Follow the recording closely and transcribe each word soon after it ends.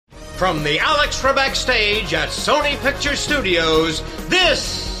From the Alex Trebek stage at Sony Picture Studios,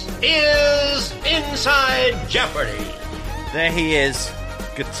 this is Inside Jeopardy! There he is,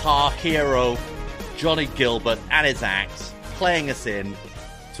 guitar hero Johnny Gilbert and his axe, playing us in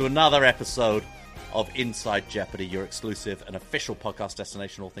to another episode of Inside Jeopardy, your exclusive and official podcast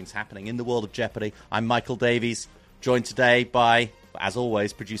destination, all things happening in the world of Jeopardy. I'm Michael Davies, joined today by, as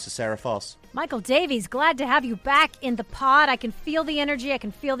always, producer Sarah Foss. Michael Davies, glad to have you back in the pod. I can feel the energy. I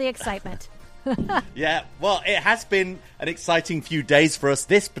can feel the excitement. Yeah, well, it has been an exciting few days for us.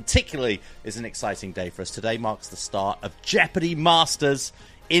 This particularly is an exciting day for us. Today marks the start of Jeopardy Masters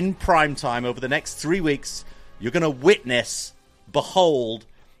in primetime. Over the next 3 weeks, you're going to witness, behold,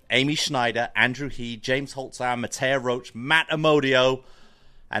 Amy Schneider, Andrew He, James Holtzauer, Matteo Roach, Matt Amodio,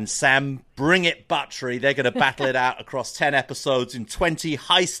 and Sam Bring It Buttery. They're going to battle it out across 10 episodes in 20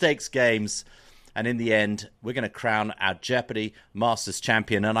 high-stakes games. And in the end, we're going to crown our Jeopardy Masters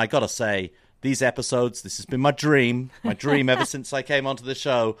champion. And I got to say, these episodes, this has been my dream ever since I came onto the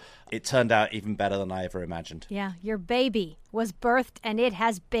show. It turned out even better than I ever imagined. Yeah, your baby was birthed, and it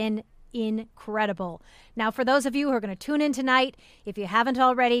has been incredible. Now, for those of you who are going to tune in tonight, if you haven't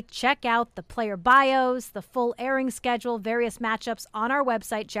already, check out the player bios, the full airing schedule, various matchups on our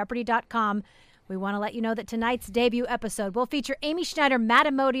website, Jeopardy.com. We want to let you know that tonight's debut episode will feature Amy Schneider, Matt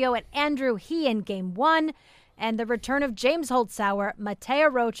Amodio, and Andrew He in Game 1, and the return of James Holtzauer, Matteo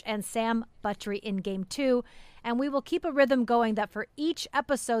Roach, and Sam Buttery in Game 2. And we will keep a rhythm going that for each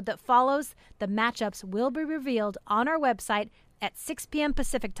episode that follows, the matchups will be revealed on our website at 6 p.m.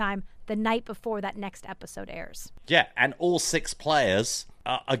 Pacific time the night before that next episode airs. Yeah, and all 6 players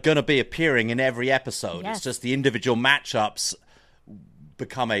are going to be appearing in every episode. Yes. It's just the individual matchups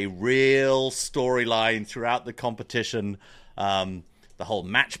become a real storyline throughout the competition. The whole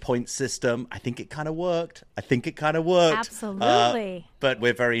match point system, I think it kind of worked. Absolutely. But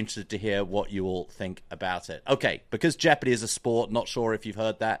we're very interested to hear what you all think about it. Okay, because Jeopardy is a sport, not sure if you've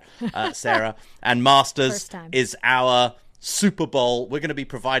heard that, Sarah, and Masters is our Super Bowl. We're going to be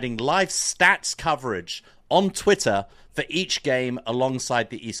providing live stats coverage on Twitter for each game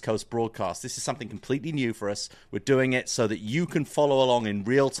alongside the East Coast broadcast. This is something completely new for us. We're doing it so that you can follow along in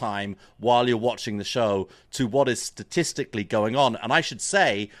real time while you're watching the show to what is statistically going on. And I should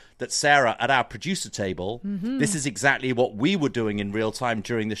say that, Sarah, at our producer table, this is exactly what we were doing in real time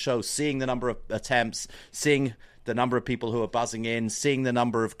during the show, seeing the number of attempts, seeing the number of people who are buzzing in, seeing the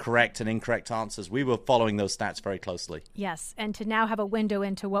number of correct and incorrect answers. We were following those stats very closely. Yes, and to now have a window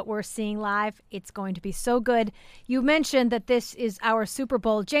into what we're seeing live, it's going to be so good. You mentioned that this is our Super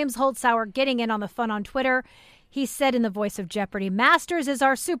Bowl. James Holtzauer getting in on the fun on Twitter. He said in the voice of Jeopardy, Masters is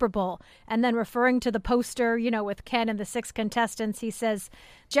our Super Bowl. And then referring to the poster, with Ken and the 6 contestants, he says,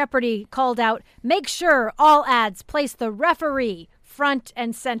 Jeopardy called out, make sure all ads place the referee front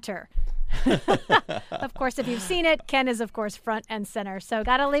and center. Of course, if you've seen it, Ken is, of course, front and center. So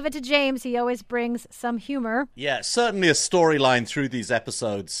got to leave it to James. He always brings some humor. Yeah, certainly a storyline through these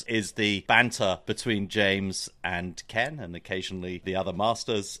episodes is the banter between James and Ken and occasionally the other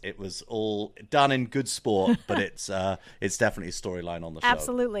masters. It was all done in good sport, but it's definitely a storyline on the show.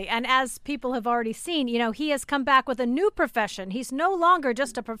 Absolutely. And as people have already seen, he has come back with a new profession. He's no longer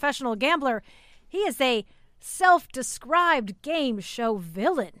just a professional gambler. He is a self-described game show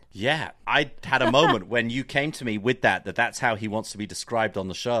villain. Yeah, I had a moment when you came to me with that's how he wants to be described on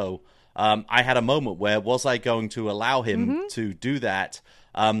the show. I had a moment where, was I going to allow him to do that?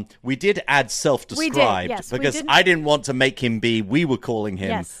 We did add self-described because I didn't want to make him we were calling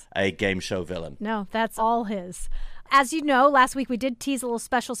him a game show villain. No, that's all his. As you know, last week we did tease a little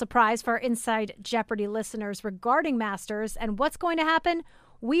special surprise for our Inside Jeopardy listeners regarding Masters and what's going to happen.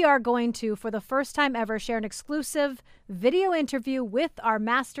 We are going to, for the first time ever, share an exclusive video interview with our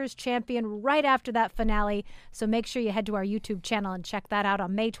Masters champion right after that finale. So make sure you head to our YouTube channel and check that out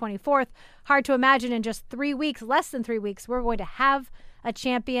on May 24th. Hard to imagine in just 3 weeks, less than 3 weeks, we're going to have a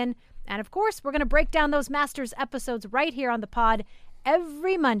champion. And of course, we're going to break down those Masters episodes right here on the pod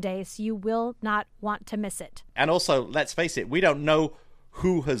every Monday, so you will not want to miss it. And also, let's face it, we don't know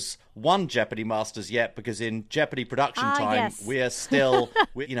who has won Jeopardy Masters yet, because in Jeopardy production time, we are still,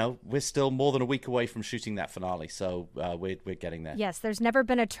 we're still more than a week away from shooting that finale. So we're getting there. Yes, there's never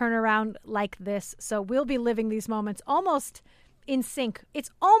been a turnaround like this. So we'll be living these moments almost in sync.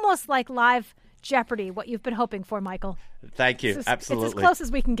 It's almost like live Jeopardy, what you've been hoping for, Michael. Thank you. Absolutely. It's as close as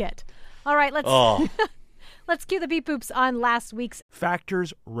we can get. All right, let's cue the beep boops on last week's.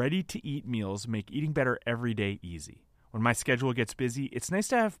 Factor's ready-to-eat meals make eating better every day easy. When my schedule gets busy, it's nice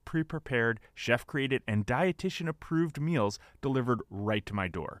to have pre-prepared, chef-created, and dietitian-approved meals delivered right to my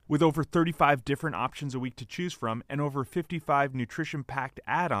door. With over 35 different options a week to choose from and over 55 nutrition-packed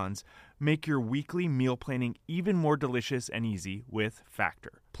add-ons, make your weekly meal planning even more delicious and easy with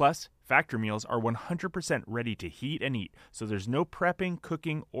Factor. Plus, Factor meals are 100% ready to heat and eat, so there's no prepping,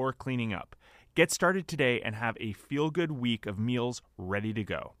 cooking, or cleaning up. Get started today and have a feel-good week of meals ready to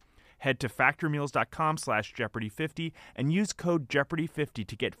go. Head to factormeals.com/Jeopardy50 and use code Jeopardy50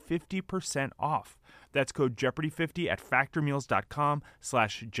 to get 50% off. That's code Jeopardy50 at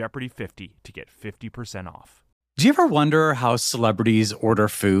factormeals.com/Jeopardy50 to get 50% off. Do you ever wonder how celebrities order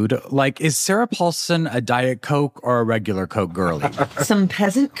food? Like, is Sarah Paulson a Diet Coke or a regular Coke girlie? Some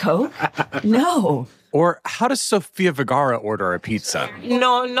peasant Coke? No. Or how does Sofia Vergara order a pizza?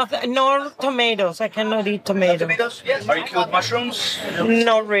 No tomatoes. I cannot eat tomatoes. Yes. Are you cool with mushrooms?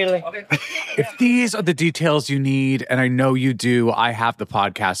 Not really. Okay. If these are the details you need, and I know you do, I have the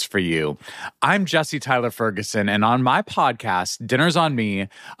podcast for you. I'm Jesse Tyler Ferguson, and on my podcast, Dinner's on Me,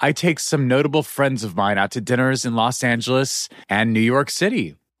 I take some notable friends of mine out to dinners in Los Angeles and New York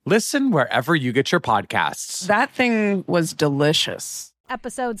City. Listen wherever you get your podcasts. That thing was delicious.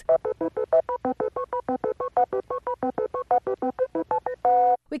 Episodes.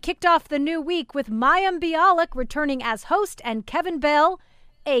 We kicked off the new week with Mayim Bialik returning as host and Kevin Bell,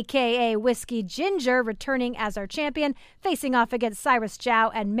 a.k.a. Whiskey Ginger, returning as our champion, facing off against Cyrus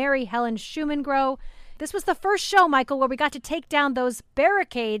Zhao and Mary Helen Schumangro. This was the first show, Michael, where we got to take down those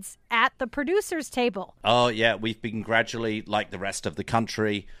barricades at the producers' table. Oh, yeah. We've been gradually, like the rest of the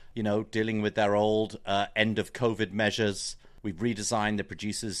country, dealing with their old end of COVID measures. We've redesigned the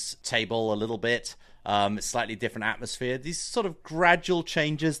producers' table a little bit. Slightly different atmosphere. These sort of gradual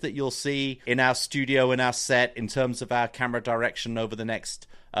changes that you'll see in our studio and our set in terms of our camera direction over the next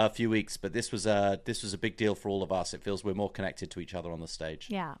few weeks. But this was a big deal for all of us. It feels we're more connected to each other on the stage.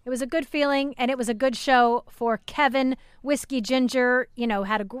 Yeah, it was a good feeling, and it was a good show for Kevin. Whiskey Ginger,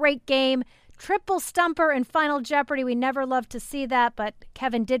 had a great game. Triple stumper in Final Jeopardy. We never loved to see that, but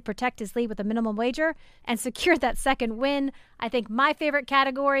Kevin did protect his lead with a minimum wager and secured that second win. I think my favorite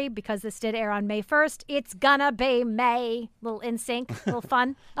category, because this did air on May 1st, it's gonna be May. Little in sync, little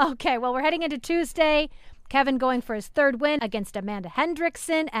fun. Okay, well, we're heading into Tuesday. Kevin going for his third win against Amanda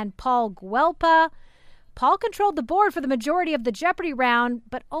Hendrickson and Paul Guelpa. Paul controlled the board for the majority of the Jeopardy round,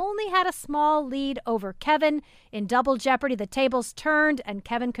 but only had a small lead over Kevin. In Double Jeopardy, the tables turned, and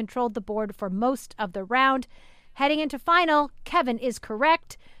Kevin controlled the board for most of the round. Heading into final, Kevin is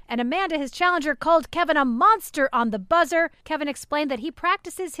correct, and Amanda, his challenger, called Kevin a monster on the buzzer. Kevin explained that he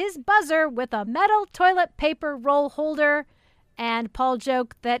practices his buzzer with a metal toilet paper roll holder, and Paul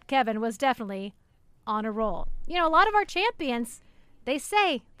joked that Kevin was definitely on a roll. A lot of our champions, they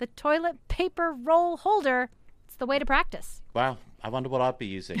say the toilet paper roll holder, it's the way to practice. Wow. I wonder what I'd be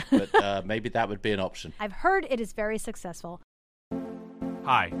using, but maybe that would be an option. I've heard it is very successful.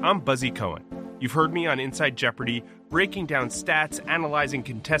 Hi, I'm Buzzy Cohen. You've heard me on Inside Jeopardy, breaking down stats, analyzing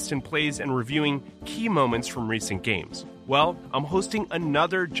contestant plays, and reviewing key moments from recent games. Well, I'm hosting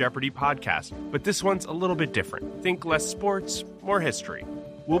another Jeopardy podcast, but this one's a little bit different. Think less sports, more history.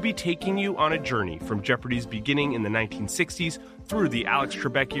 We'll be taking you on a journey from Jeopardy's beginning in the 1960s through the Alex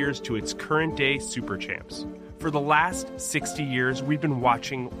Trebek years to its current-day super champs. For the last 60 years, we've been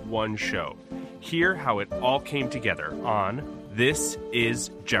watching one show. Hear how it all came together on This is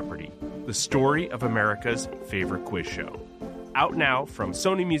Jeopardy, the story of America's favorite quiz show. Out now from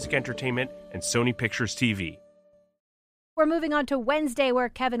Sony Music Entertainment and Sony Pictures TV. We're moving on to Wednesday, where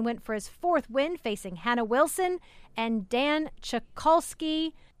Kevin went for his fourth win, facing Hannah Wilson and Dan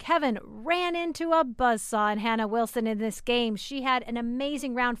Chokolsky. Kevin ran into a buzzsaw in Hannah Wilson in this game. She had an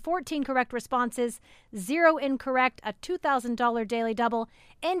amazing round, 14 correct responses, 0 incorrect, a $2,000 daily double,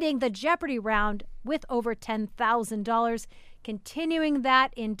 ending the Jeopardy round with over $10,000. Continuing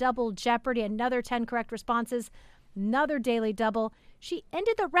that in Double Jeopardy, another 10 correct responses, another daily double. She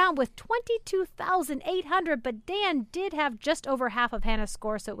ended the round with $22,800, but Dan did have just over half of Hannah's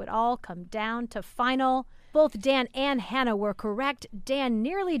score, so it would all come down to final. Both Dan and Hannah were correct. Dan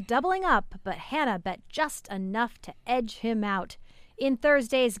nearly doubling up, but Hannah bet just enough to edge him out. In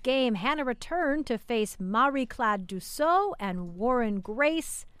Thursday's game, Hannah returned to face Marie-Claude Dussault and Warren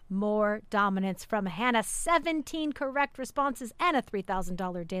Grace. More dominance from Hannah, 17 correct responses and a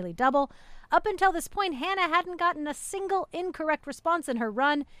 $3,000 daily double. Up until this point, Hannah hadn't gotten a single incorrect response in her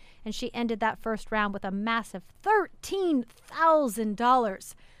run, and she ended that first round with a massive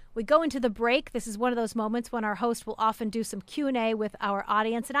 $13,000. We go into the break. This is one of those moments when our host will often do some Q&A with our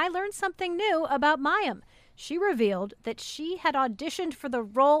audience, and I learned something new about Mayim. She revealed that she had auditioned for the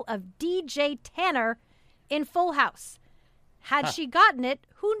role of DJ Tanner in Full House. Had she gotten it,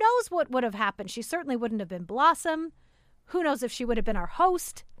 who knows what would have happened? She certainly wouldn't have been Blossom. Who knows if she would have been our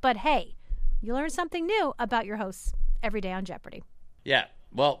host? But hey, you learn something new about your hosts every day on Jeopardy. Yeah,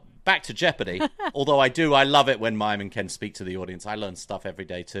 well, back to Jeopardy. Although I love it when Mime and Ken speak to the audience. I learn stuff every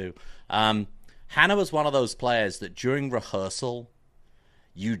day too. Hannah was one of those players that during rehearsal,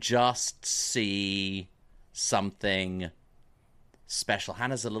 you just see something special.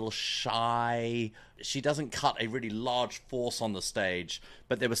 Hannah's a little shy. She doesn't cut a really large force on the stage,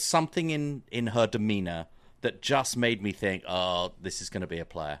 but there was something in her demeanor that just made me think, oh, this is going to be a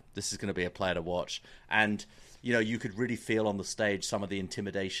player. This is going to be a player to watch. And, you know, you could really feel on the stage some of the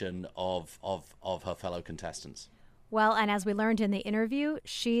intimidation of her fellow contestants. Well, and as we learned in the interview,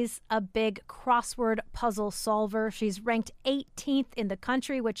 she's a big crossword puzzle solver. She's ranked 18th in the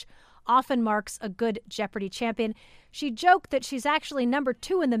country, which often marks a good Jeopardy champion. She joked that she's actually number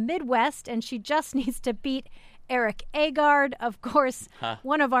 2 in the Midwest, and she just needs to beat Eric Agard, of course,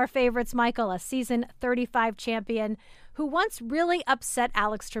 one of our favorites, Michael, a season 35 champion who once really upset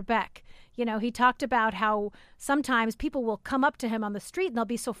Alex Trebek. You know, he talked about how sometimes people will come up to him on the street and they'll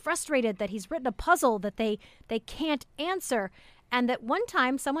be so frustrated that he's written a puzzle that they can't answer, and that one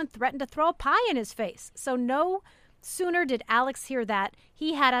time someone threatened to throw a pie in his face. So no sooner did Alex hear that,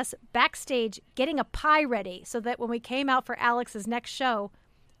 he had us backstage getting a pie ready so that when we came out for Alex's next show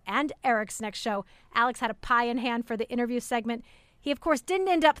and Eric's next show, Alex had a pie in hand for the interview segment. He, of course, didn't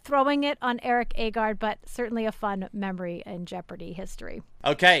end up throwing it on Eric Agard, but certainly a fun memory in Jeopardy history.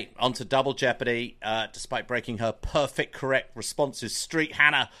 Okay, on to Double Jeopardy. Despite breaking her perfect correct responses streak,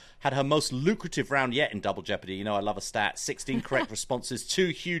 Hannah had her most lucrative round yet in Double Jeopardy. You know, I love a stat. 16 correct responses, 2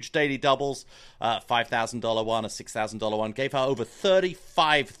 huge daily doubles, $5,000 one, a $6,000 one. Gave her over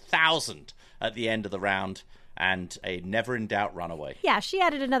 $35,000 at the end of the round. And a never-in-doubt runaway. Yeah, she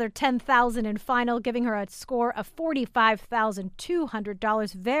added another $10,000 in final, giving her a score of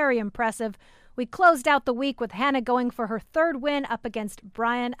 $45,200. Very impressive. We closed out the week with Hannah going for her 3rd win up against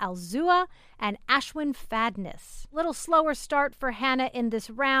Brian Alzua and Ashwin Fadnis. Little slower start for Hannah in this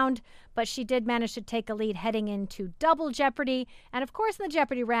round, but she did manage to take a lead heading into Double Jeopardy. And of course, in the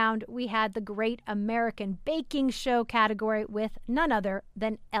Jeopardy round, we had the Great American Baking Show category with none other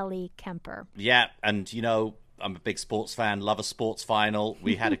than Ellie Kemper. Yeah, and you know, I'm a big sports fan, love a sports final.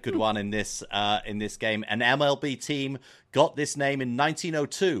 We had a good one in this game. An MLB team got this name in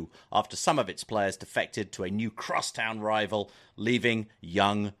 1902 after some of its players defected to a new crosstown rival, leaving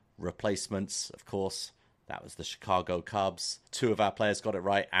young replacements. Of course, that was the Chicago Cubs. 2 of our players got it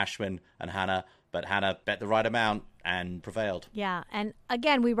right, Ashwin and Hannah, but Hannah bet the right amount and prevailed. Yeah, and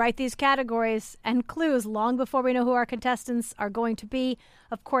again, we write these categories and clues long before we know who our contestants are going to be.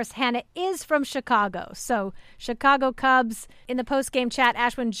 Of course, Hannah is from Chicago, so Chicago Cubs. In the post-game chat,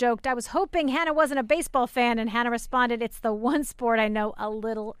 Ashwin joked, "I was hoping Hannah wasn't a baseball fan," and Hannah responded, "It's the one sport I know a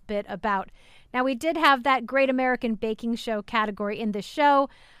little bit about." Now, we did have that Great American Baking Show category in the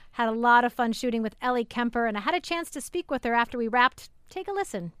show. Had a lot of fun shooting with Ellie Kemper, and I had a chance to speak with her after we wrapped. Take a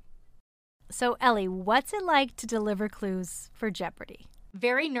listen. So, Ellie, what's it like to deliver clues for Jeopardy?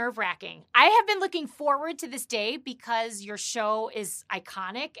 Very nerve-wracking. I have been looking forward to this day because your show is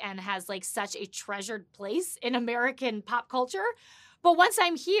iconic and has like such a treasured place in American pop culture. But once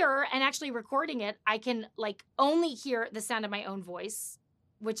I'm here and actually recording it, I can like only hear the sound of my own voice,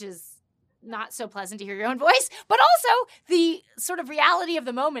 which is not so pleasant to hear your own voice, but also the sort of reality of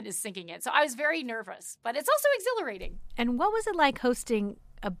the moment is sinking in. So I was very nervous, but it's also exhilarating. And what was it like hosting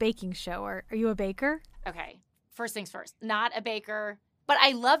a baking show? Are you a baker? Okay, first things first, not a baker, but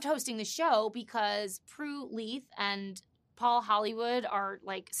I loved hosting the show because Prue Leith and Paul Hollywood are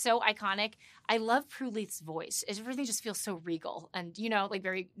like so iconic. I love Prue Leith's voice. Everything just feels so regal and, you know, like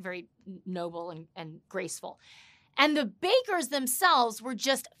very, very noble and graceful. And the bakers themselves were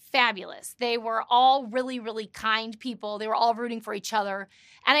just fabulous. They were all really, really kind people. They were all rooting for each other.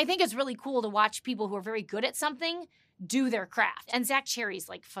 And I think it's really cool to watch people who are very good at something do their craft. And Zach Cherry's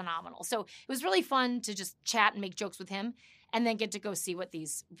like phenomenal. So it was really fun to just chat and make jokes with him and then get to go see what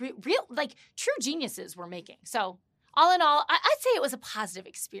these real, like true geniuses were making. So all in all, I'd say it was a positive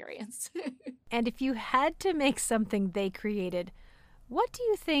experience. And if you had to make something they created, what do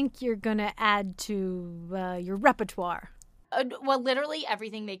you think you're going to add to your repertoire? Well, literally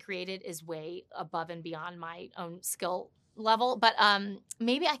everything they created is way above and beyond my own skill level, but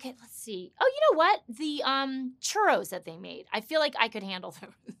maybe I could, let's see. Oh, you know what? The churros that they made. I feel like I could handle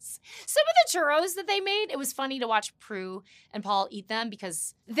those. Some of the churros that they made, it was funny to watch Prue and Paul eat them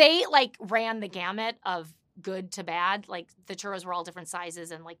because they like ran the gamut of good to bad. Like the churros were all different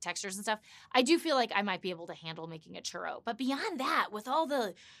sizes and like textures and stuff. I do feel like I might be able to handle making a churro. But beyond that, with all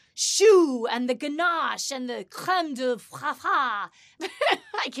the choux and the ganache and the crème de frafra,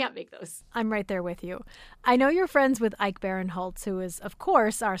 I can't make those. I'm right there with you. I know you're friends with Ike Barinholtz, who is, of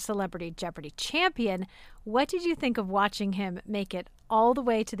course, our Celebrity Jeopardy champion. What did you think of watching him make it all the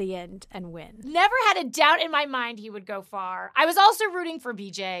way to the end and win? Never had a doubt in my mind he would go far. I was also rooting for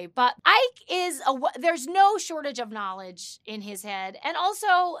BJ, but Ike there's no shortage of knowledge in his head. And also,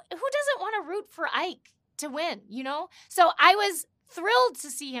 who doesn't want to root for Ike to win, you know? So I was thrilled to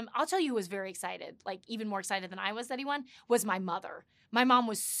see him. I'll tell you who was very excited, like even more excited than I was that he won, was my mother. My mom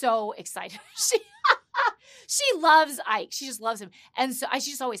was so excited. She loves Ike. She just loves him. And so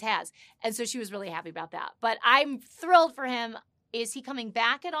she just always has. And so she was really happy about that. But I'm thrilled for him. Is he coming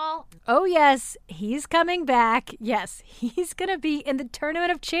back at all? Oh, yes. He's coming back. Yes. He's going to be in the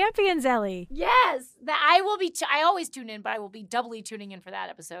Tournament of Champions, Ellie. Yes. I always tune in, but I will be doubly tuning in for that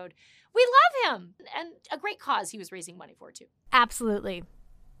episode. We love him. And a great cause he was raising money for, too. Absolutely.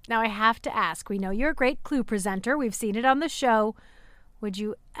 Now, I have to ask. We know you're a great Clue presenter. We've seen it on the show. Would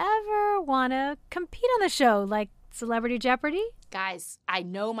you ever want to compete on the show like Celebrity Jeopardy? Guys, I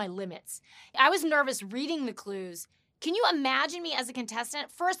know my limits. I was nervous reading the clues. Can you imagine me as a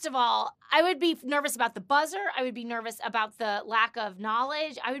contestant? First of all, I would be nervous about the buzzer. I would be nervous about the lack of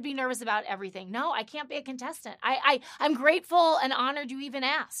knowledge. I would be nervous about everything. No, I can't be a contestant. I'm grateful and honored you even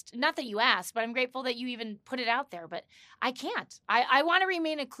asked. Not that you asked, but I'm grateful that you even put it out there. But I can't. I want to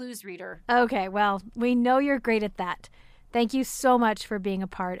remain a clues reader. Okay, well, we know you're great at that. Thank you so much for being a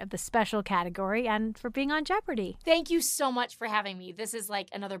part of the special category and for being on Jeopardy. Thank you so much for having me. This is like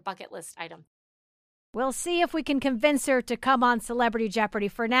another bucket list item. We'll see if we can convince her to come on Celebrity Jeopardy.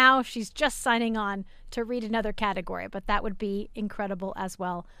 For now, she's just signing on to read another category, but that would be incredible as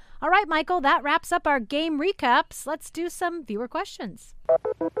well. All right, Michael, that wraps up our game recaps. Let's do some viewer questions.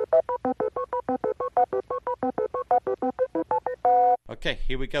 Okay,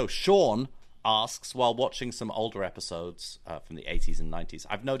 here we go. Sean asks, while watching some older episodes from the 80s and 90s,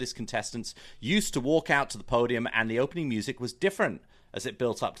 I've noticed contestants used to walk out to the podium and the opening music was different as it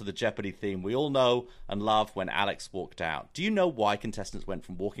built up to the Jeopardy theme we all know and love when Alex walked out. Do you know why contestants went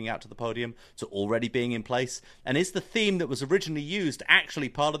from walking out to the podium to already being in place? And is the theme that was originally used actually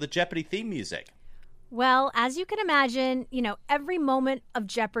part of the Jeopardy theme music? Well, as you can imagine, every moment of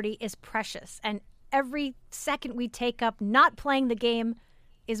Jeopardy is precious, and every second we take up not playing the game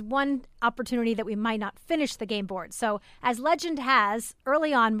is one opportunity that we might not finish the game board. So, as legend has,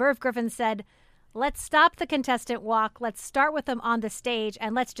 early on, Merv Griffin said, let's stop the contestant walk, let's start with them on the stage,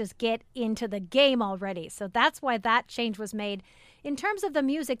 and let's just get into the game already. So that's why that change was made. In terms of the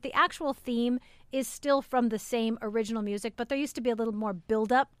music, the actual theme is still from the same original music, but there used to be a little more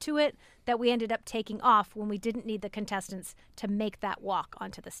build-up to it that we ended up taking off when we didn't need the contestants to make that walk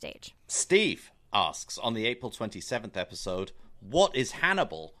onto the stage. Steve asks, on the April 27th episode, what is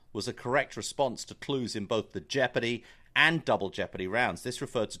Hannibal? Was a correct response to clues in both the Jeopardy and Double Jeopardy rounds. This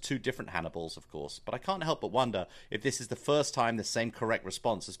referred to two different Hannibals, of course, but I can't help but wonder if this is the first time the same correct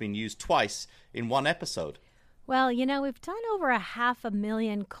response has been used twice in one episode. Well, we've done over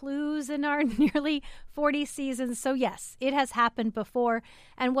 500,000 clues in our nearly 40 seasons. So yes, it has happened before.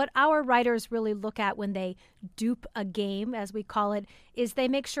 And what our writers really look at when they dupe a game, as we call it, is they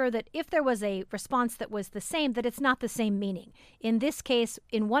make sure that if there was a response that was the same, that it's not the same meaning. In this case,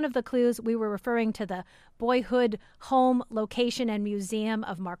 in one of the clues, we were referring to the boyhood home, location, and museum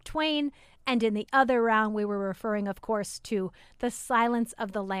of Mark Twain. And in the other round, we were referring, of course, to the Silence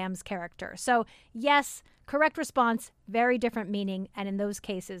of the Lambs character. So yes, correct response, very different meaning, and in those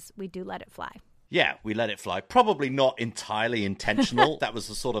cases, we do let it fly. Yeah, we let it fly. Probably not entirely intentional. That was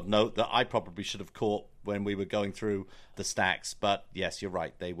the sort of note that I probably should have caught when we were going through the stacks. But yes, you're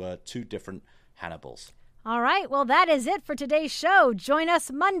right. They were two different Hannibals. All right, well, that is it for today's show. Join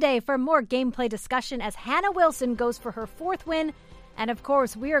us Monday for more gameplay discussion as Hannah Wilson goes for her 4th win. And of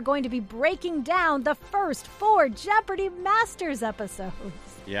course, we are going to be breaking down the first 4 Jeopardy Masters episodes.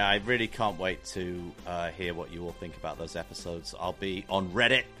 Yeah, I really can't wait to hear what you all think about those episodes. I'll be on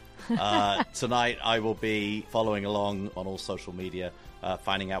Reddit tonight. I will be following along on all social media,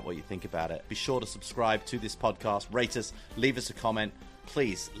 finding out what you think about it. Be sure to subscribe to this podcast, rate us, leave us a comment.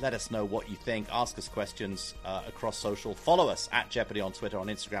 Please let us know what you think. Ask us questions across social. Follow us at Jeopardy on Twitter, on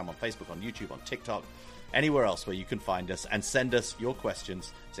Instagram, on Facebook, on YouTube, on TikTok, anywhere else where you can find us, and send us your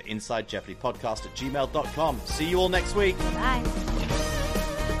questions to InsideJeopardyPodcast@gmail.com. See you all next week. Bye.